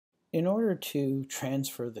in order to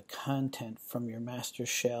transfer the content from your master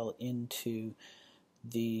shell into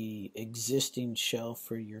the existing shell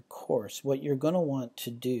for your course, what you're going to want to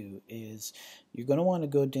do is you're going to want to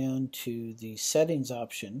go down to the settings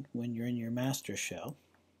option when you're in your master shell,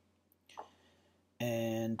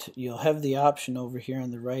 and you'll have the option over here on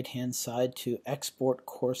the right hand side to export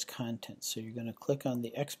course content. So you're going to click on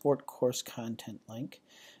the export course content link,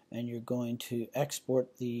 and you're going to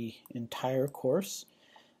export the entire course,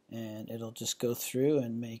 and it'll just go through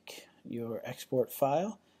and make your export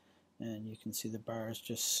file. And you can see the bar is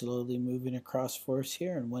just slowly moving across for us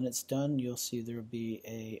here, and when it's done you'll see there will be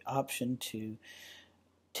an option to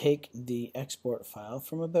take the export file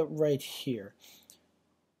from about right here.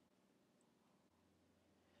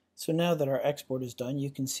 So now that our export is done, you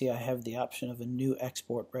can see I have the option of a new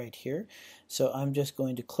export right here. So I'm just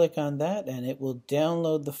going to click on that, and it will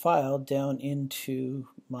download the file down into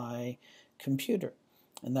my computer,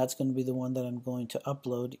 and that's going to be the one that I'm going to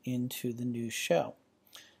upload into the new shell.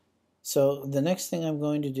 So the next thing I'm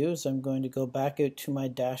going to do is I'm going to go back out to my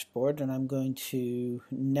dashboard, and I'm going to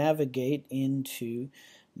navigate into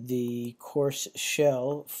the course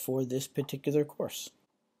shell for this particular course.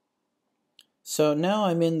 So now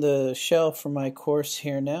I'm in the shell for my course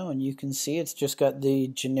here now, and you can see it's just got the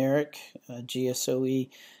generic GSOE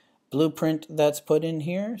blueprint that's put in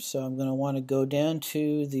here. So I'm going to want to go down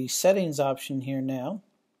to the settings option here now,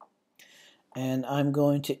 and I'm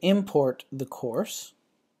going to import the course.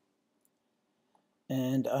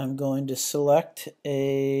 And I'm going to select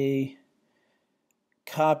a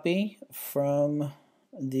copy from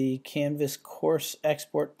the Canvas course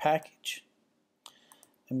export package.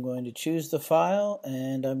 I'm going to choose the file,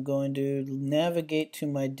 and I'm going to navigate to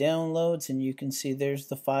my downloads, and you can see there's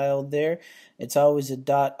the file there. It's always a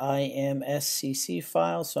 .imscc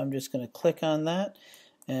file, so I'm just going to click on that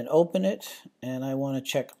and open it, and I want to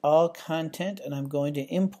check all content, and I'm going to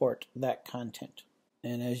import that content.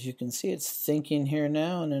 And as you can see, it's thinking here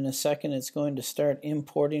now, and in a second it's going to start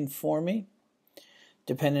importing for me.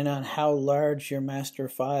 Depending on how large your master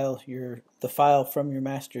file, the file from your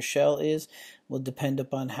master shell is, will depend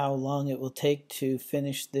upon how long it will take to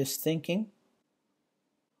finish this thinking.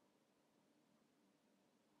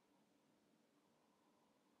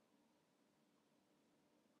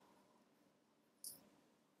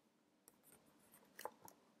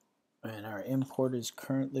 And our import is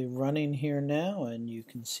currently running here now, and you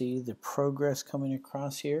can see the progress coming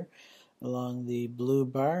across here along the blue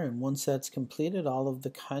bar, and once that's completed, all of the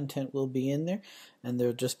content will be in there, and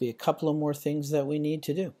there'll just be a couple of more things that we need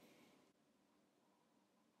to do.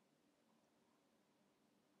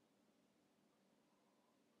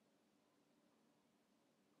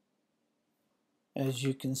 As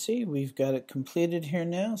you can see, we've got it completed here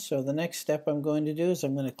now. So the next step I'm going to do is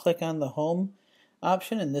I'm going to click on the home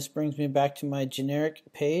option, and this brings me back to my generic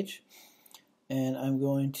page, and I'm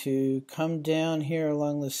going to come down here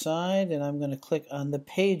along the side, and I'm going to click on the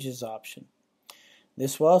pages option.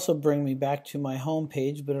 This will also bring me back to my home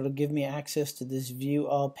page, but it'll give me access to this view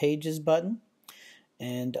all pages button,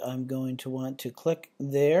 and I'm going to want to click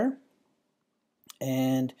there,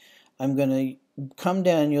 and I'm going to come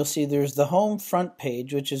down. You'll see there's the home front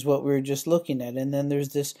page, which is what we were just looking at, and then there's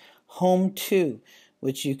this home 2,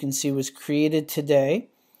 which you can see was created today,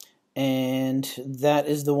 and that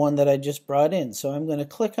is the one that I just brought in. So I'm going to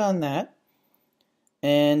click on that,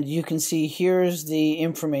 and you can see here's the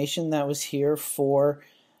information that was here for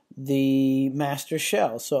the master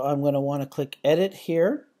shell. So I'm going to want to click edit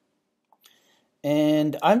here,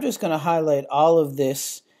 and I'm just going to highlight all of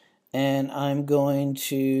this, and I'm going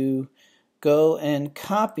to go and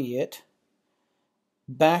copy it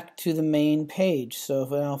back to the main page.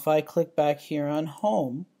 So if I click back here on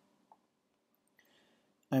home,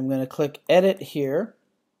 I'm going to click edit here,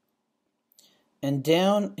 and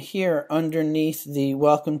down here underneath the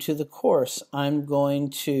welcome to the course, I'm going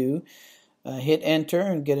to hit enter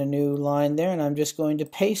and get a new line there, and I'm just going to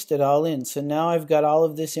paste it all in. So now I've got all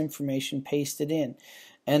of this information pasted in,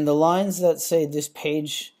 and the lines that say this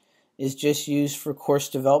page is just used for course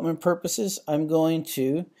development purposes, I'm going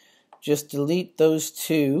to just delete those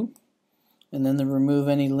two, and then the remove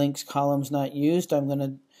any links columns not used, I'm going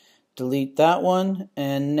to delete that one,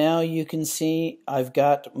 and now you can see I've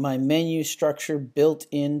got my menu structure built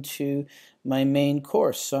into my main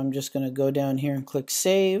course. So I'm just going to go down here and click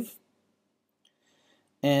save,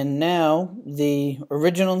 and now the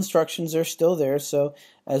original instructions are still there. So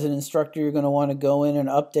as an instructor, you're going to want to go in and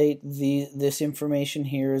update this information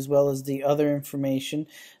here, as well as the other information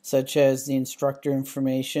such as the instructor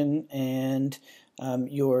information and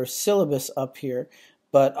your syllabus up here.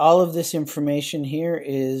 But all of this information here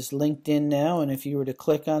is linked in now, and if you were to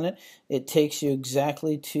click on it, it takes you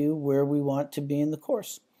exactly to where we want to be in the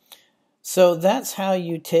course. So that's how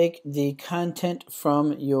you take the content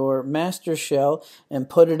from your master shell and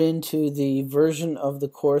put it into the version of the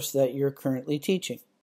course that you're currently teaching.